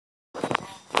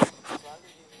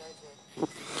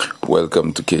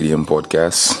Welcome to KDM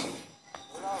Podcast.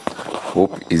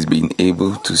 Hope is being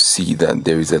able to see that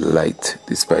there is a light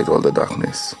despite all the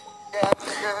darkness.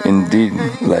 Indeed,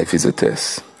 life is a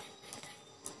test.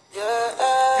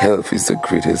 Health is the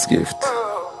greatest gift.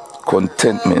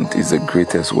 Contentment is the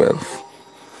greatest wealth.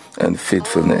 And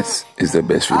faithfulness is the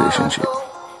best relationship.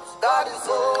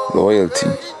 Loyalty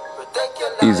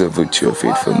is a virtue of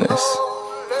faithfulness.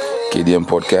 KDM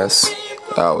Podcast,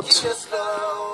 out.